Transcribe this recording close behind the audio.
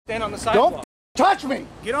Stand on the sidewalk. Don't touch me.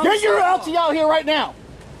 Get your LT out here right now.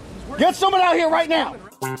 Get someone out here right now.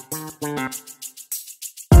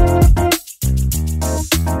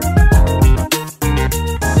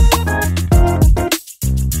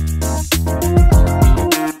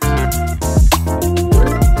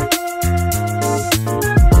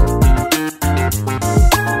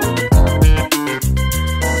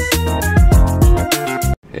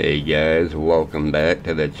 Hey guys, welcome back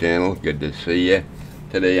to the channel. Good to see you.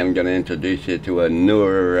 Today I'm going to introduce you to a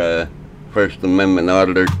newer First Amendment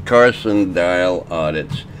auditor, Carson Dial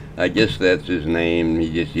Audits. I guess that's his name.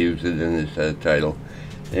 He just used it in his title.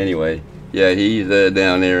 Anyway, yeah, he's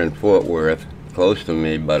down there in Fort Worth, close to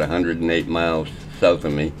me, about 108 miles south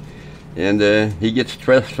of me. And he gets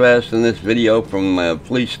trespassed in this video from a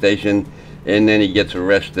police station, and then he gets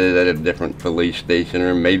arrested at a different police station,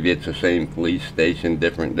 or maybe it's the same police station,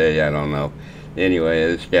 different day, I don't know.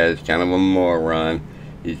 Anyway, this guy's kind of a moron.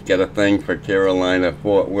 He's got a thing for Carolina,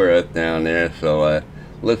 Fort Worth down there, so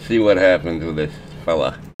let's see what happens with this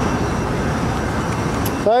fella.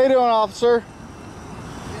 How you doing, officer?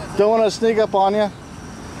 Don't want to sneak up on you.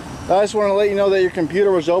 I just want to let you know that your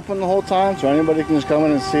computer was open the whole time, so anybody can just come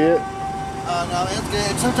in and see it. No, it's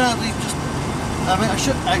good. Sometimes we just, I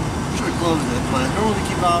should have closed it, but normally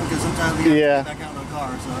keep it on because sometimes we get back out in the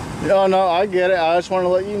car, so. Oh, no, I get it. I just want to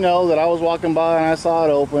let you know that I was walking by and I saw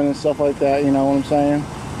it open and stuff like that, you know what I'm saying?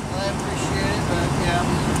 I appreciate it, but yeah,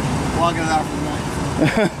 I'm logging out for the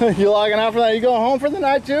night. You logging out for that? You going home for the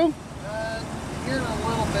night too? Here in a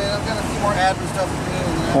little bit. I've got a few more admin stuff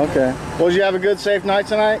to do. Okay. Well, did you have a good, safe night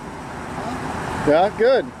tonight? Huh? Yeah,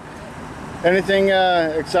 good. Anything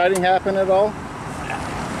exciting happen at all?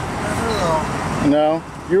 Never though. No.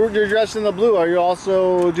 You're dressed in the blue. Are you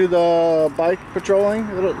also do the bike patrolling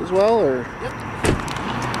as well, or? Yep.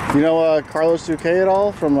 You know Carlos Duque at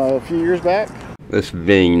all from a few years back? This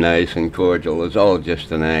being nice and cordial is all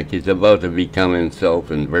just an act. He's about to become himself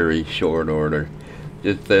in very short order.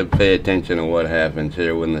 Just pay attention to what happens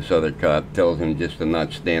here when this other cop tells him just to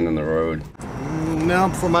not stand on the road. No,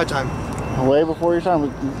 before my time. Way before your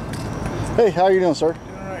time. Hey, how are you doing, sir?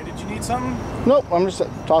 Doing all right. Did you need something? Nope, I'm just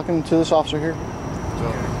talking to this officer here.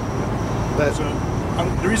 The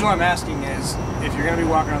reason why I'm asking is, if you're going to be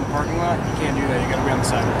walking around the parking lot, you can't do that. You got to be on the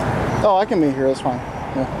sidewalk. Oh, I can be here. That's fine.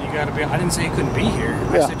 Yeah. You got to be. I didn't say you couldn't be here.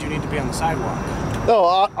 I said you need to be on the sidewalk.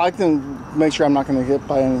 Oh, I can make sure I'm not going to get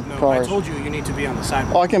by any cars. I told you need to be on the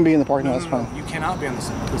sidewalk. Oh, I can be in the parking lot. That's fine. You cannot be on the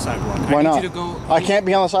sidewalk. Why not? I need you to go. I can't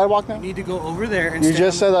be on the sidewalk now? You need to go over there and You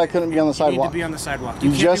just said I couldn't be on the sidewalk. You need to be on the sidewalk.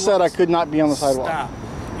 You just said I could not be on the sidewalk. Stop.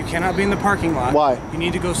 You cannot be in the parking lot. Why? You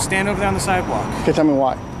need to go stand over there on the sidewalk. Okay, tell me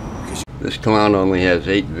why. This clown only has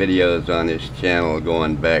 8 videos on his channel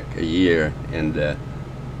going back a year, and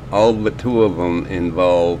all but 2 of them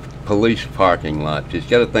involve police parking lots. He's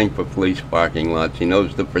got a thing for police parking lots. He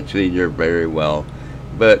knows the procedure very well,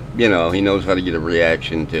 but you know, he knows how to get a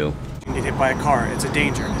reaction too. You get hit by a car. It's a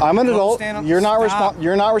danger. I'm an adult. You're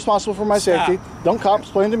not responsible for my safety. Don't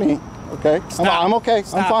explain to me. Okay? I'm okay.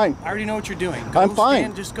 Stop. I'm fine. I already know what you're doing. I'm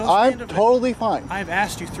fine. Just go stand I'm totally fine. I've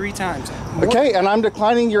asked you 3 times. Okay, and I'm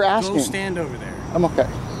declining your asking. Go stand over there. I'm okay.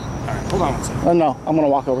 All right, hold on one second. No, I'm going to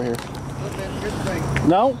walk over here. Look, man, here's the thing.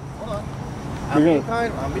 No? Hold on. I'm being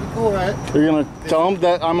kind. I'm being cool, right? You're going to tell them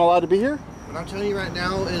that I'm allowed to be here? What I'm telling you right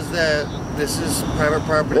now is that this is private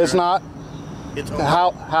property. It's not. It's owned.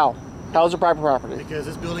 How? How is it private property? Because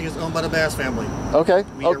this building is owned by the Bass family. Okay.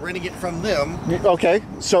 We are renting it from them. Okay.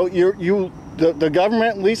 So the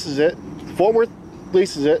government leases it. Fort Worth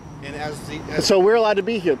leases it. And so we're allowed to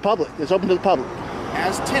be here. Public. It's open to the public.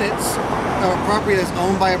 As tenants of a property that's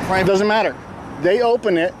owned by a private. Doesn't matter. They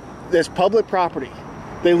open it. It's public property.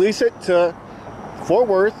 They lease it to Fort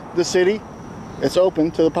Worth, the city. It's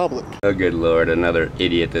open to the public. Oh, good Lord, another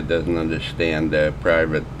idiot that doesn't understand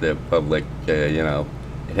private, public, you know.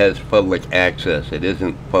 It has public access. It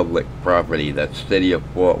isn't public property. The city of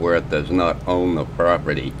Fort Worth does not own the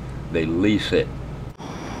property. They lease it.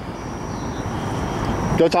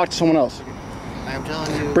 Go talk to someone else. I am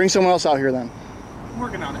telling you. Bring someone else out here then. I'm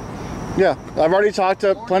working on it. Yeah, I've already talked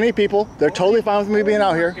to plenty of people. They're totally fine with me being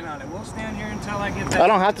out here. Working on it. We'll stand here until I get that. I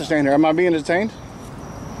don't have to stand here. Am I being detained?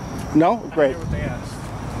 No? Great. I hear what they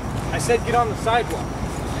asked. I said get on the sidewalk.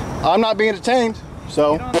 I'm not being detained,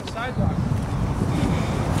 so Get on the sidewalk.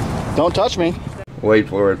 don't touch me. Wait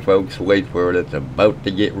for it, folks. Wait for it. It's about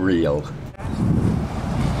to get real.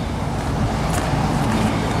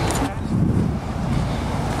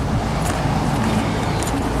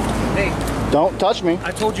 Hey. Don't touch me.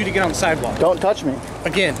 I told you to get on the sidewalk. Don't touch me.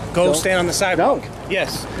 Again, go stand on the sidewalk. No.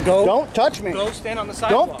 Yes, go. Don't touch me. Go stand on the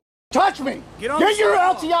sidewalk. Don't touch me. Get on Get the your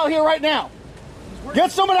sidewalk. LT out here right now.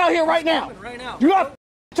 Get someone out here right now. Right now. Do not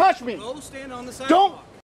touch me. Go stand on the sidewalk. Don't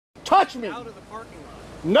touch me. Out of the parking lot.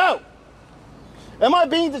 No. Am I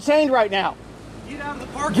being detained right now? Get out of the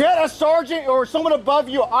parking lot. Get a sergeant or someone above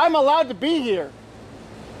you. I'm allowed to be here.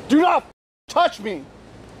 Do not touch me.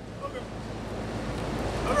 Okay.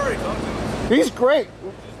 I've already talked to him. He's great.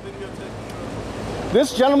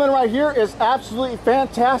 This gentleman right here is absolutely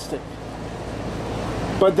fantastic.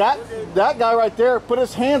 But that guy right there put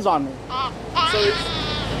his hands on me. So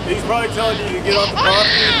he's probably telling you to get off the property.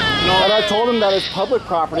 And I told him that it's public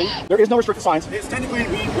property. There is no restricted signs. It's technically,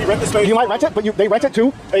 we rent the space. You might rent it, but they rent it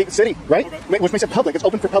to a city, right? Okay. Which makes it public. It's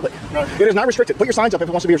open for public. Right. It is not restricted. Put your signs up if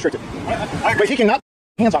it wants to be restricted. But he cannot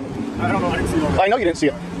put hands on me. I don't know. I didn't see it. I know you didn't see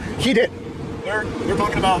it. He did. They're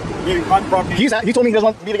talking about getting private property. He told me he doesn't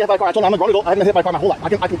want me to get hit by a car. I told him I'm a grown adult. I haven't been hit by a car my whole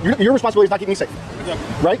life. Your responsibility is not keeping me safe. Exactly.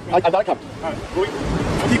 Right? I've got it covered. All right. We'll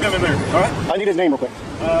keep them in there. All right? I need his name real quick.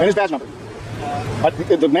 And his badge number.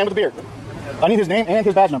 The man with the beard. I need his name and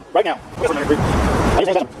his badge number. Right now. I need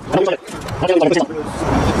his badge number.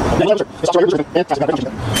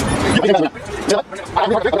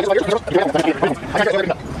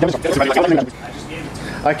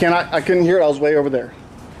 I couldn't hear it. I was way over there.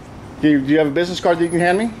 Do you have a business card that you can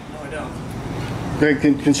hand me? No, I don't. Okay,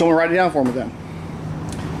 can someone write it down for me then?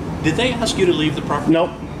 Did they ask you to leave the property? Nope.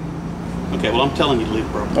 Okay, well, I'm telling you to leave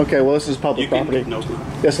the property. Okay, well, this is public property. No, it's not.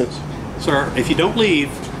 Yes, it is. Sir, if you don't leave,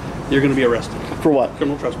 you're going to be arrested. For what?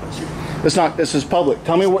 Criminal trespass. It's not. This is public.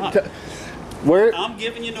 Tell me what. Where? I'm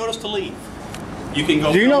giving you notice to leave. You can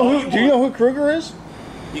go. Do you know who Kruger is?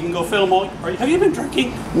 You can go film all. Have you been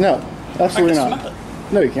drinking? No, absolutely I can not. smell it.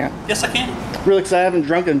 No, you can't. Yes, I can. Really, because I haven't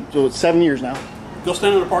drunk in 7 years now. Go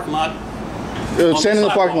stand in the parking lot. Stand in the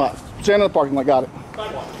parking lot. Stand in the parking lot. Got it.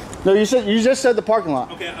 Sidewalk. No, you just said the parking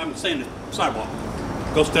lot. Okay, I'm saying the sidewalk.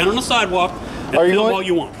 Go stand on the sidewalk and Are you film going? all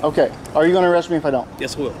you want. Okay. Are you going to arrest me if I don't?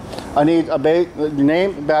 Yes, I will. I need a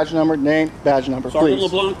name, badge number, Sergeant please.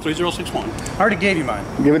 LeBlanc, 3061. I already gave you mine.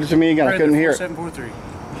 Give it to me again. I couldn't hear it.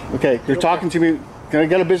 4743. Okay, you're talking to me. Can I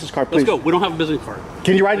get a business card, please? Let's go. We don't have a business card.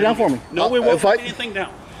 Can you write it down for me? No, we won't write anything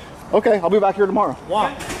down. Okay, I'll be back here tomorrow.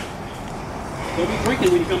 Why? Don't be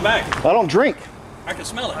drinking when you come back. I don't drink. I can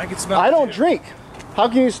smell it. I can smell it. I don't drink. How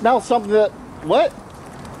can you smell something that, what?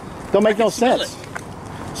 Don't make no sense.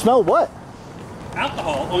 Smell what?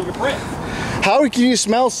 Alcohol on your breath. How can you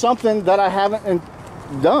smell something that I haven't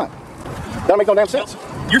done? That don't make no damn sense.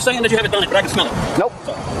 You're saying that you haven't done it, but I can smell it. Nope.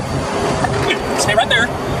 Stay right there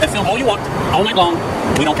and film all you want, all night long.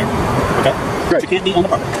 We don't care. Okay? Great. But you can't be on the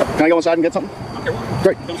property. Can I go inside and get something? I don't care what.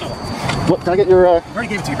 Great. Come inside. What, can I get your, I already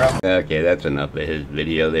gave it to you, bro. Okay, that's enough of his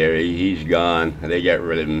video there. He's gone. They got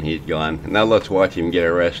rid of him. He's gone. Now let's watch him get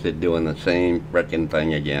arrested doing the same frickin'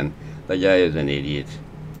 thing again. The guy is an idiot.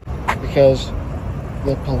 Because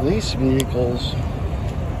the police vehicles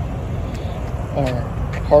are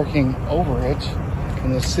parking over it,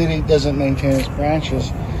 and the city doesn't maintain its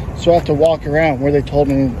branches, so I have to walk around where they told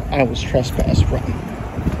me I was trespassed from.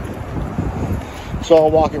 So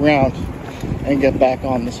I'll walk around and get back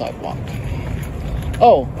on the sidewalk.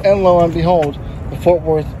 Oh, and lo and behold, the Fort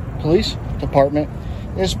Worth Police Department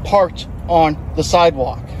is parked on the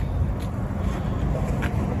sidewalk.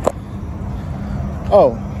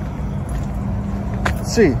 Oh,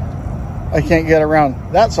 see, I can't get around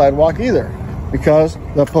that sidewalk either because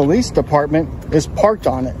the police department is parked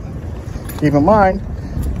on it. Keep in mind,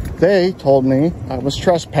 they told me I was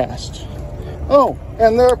trespassed. Oh,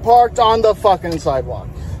 and they're parked on the fucking sidewalk.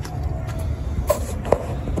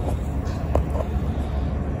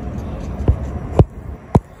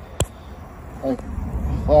 My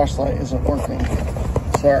flashlight isn't working.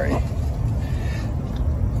 Sorry.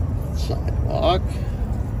 Sidewalk.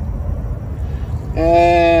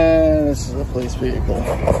 And this is a police vehicle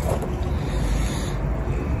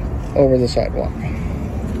over the sidewalk.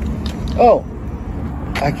 Oh,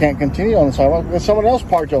 I can't continue on the sidewalk because someone else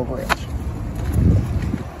parked over it.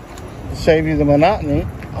 To save you the monotony,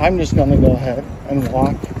 I'm just going to go ahead and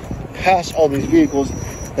walk past all these vehicles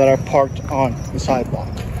that are parked on the sidewalk.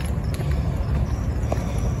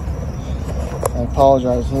 I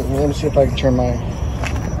apologize. Let me see if I can turn my...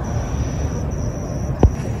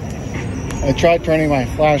 I tried turning my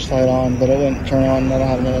flashlight on, but it wouldn't turn on. I don't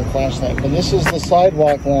have another flashlight. But this is the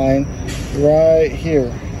sidewalk line right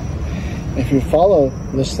here. If you follow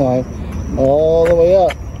this line all the way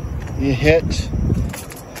up, you hit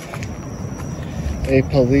a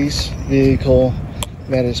police vehicle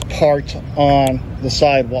that is parked on the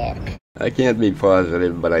sidewalk. I can't be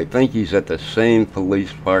positive, but I think he's at the same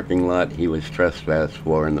police parking lot he was trespassed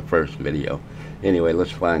for in the first video. Anyway,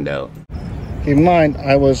 let's find out. Keep in mind,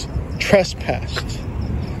 I was trespassed.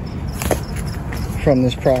 from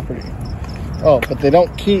this property. Oh, but they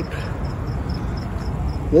don't keep.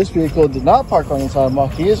 This vehicle did not park on the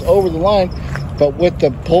sidewalk. He is over the line, but with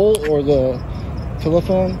the pole or the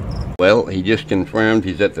telephone. Well, he just confirmed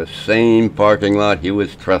he's at the same parking lot he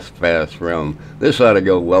was trespassed from. This ought to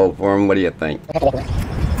go well for him. What do you think? Do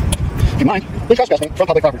you mind? Please trespass me from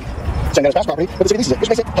public property. Saying that it's past property, but the city leases it, which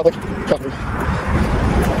makes it public property.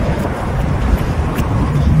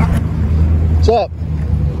 What's up?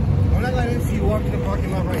 I'm not letting you walk in the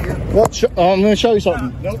parking lot right here. Well, I'm going to show you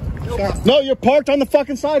something. Nope. Stop. No, you're parked on the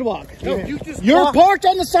fucking sidewalk. No, You're parked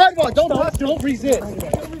on the sidewalk. Don't resist.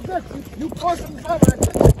 Don't resist. You parked on the sidewalk.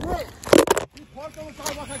 You parked on the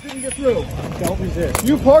sidewalk. I couldn't get through. Don't resist.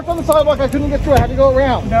 You parked on the sidewalk. I couldn't get through. I had to go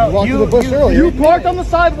around. No, you walked through the bush earlier. You parked on the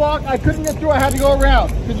sidewalk. I couldn't get through. I had to go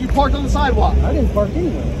around because you parked on the sidewalk. I didn't park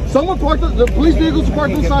anywhere. Someone parked. The police vehicles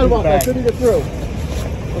parked on the sidewalk. I couldn't get through.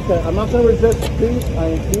 Okay, I'm not going to resist. Please, I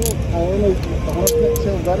am a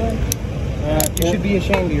 100% veteran. You should be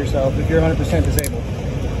ashamed of yourself if you're 100% disabled.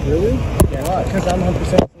 Really? Yeah, because I'm 100%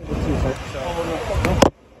 disabled too, sir.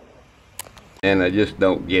 And I just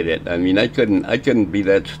don't get it. I mean, I couldn't be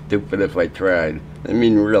that stupid if I tried. I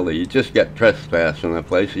mean, really, you just got trespassed in a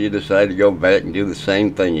place, so you decide to go back and do the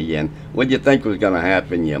same thing again. What do you think was going to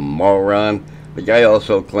happen, you moron? The guy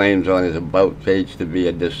also claims on his About page to be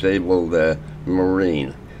a disabled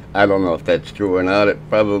Marine. I don't know if that's true or not. It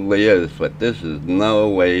probably is, but this is no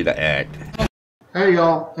way to act. Hey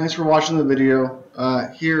y'all, thanks for watching the video.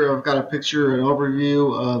 Here I've got a picture, an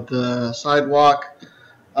overview of the sidewalk.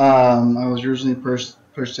 I was originally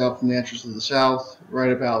pushed out from the entrance to the south,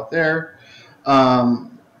 right about there. And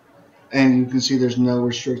you can see there's no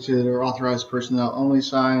restricted or authorized personnel only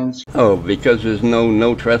signs. Oh, because there's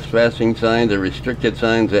no trespassing signs or restricted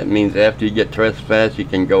signs, that means after you get trespassed you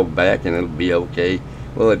can go back and it'll be okay.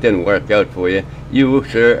 Well, it didn't work out for you. You,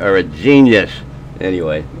 sir, are a genius.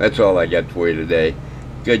 Anyway, that's all I got for you today.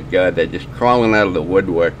 Good God, they're just crawling out of the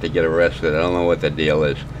woodwork to get arrested. I don't know what the deal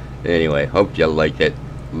is. Anyway, hope you liked it.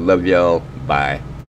 Love y'all. Bye.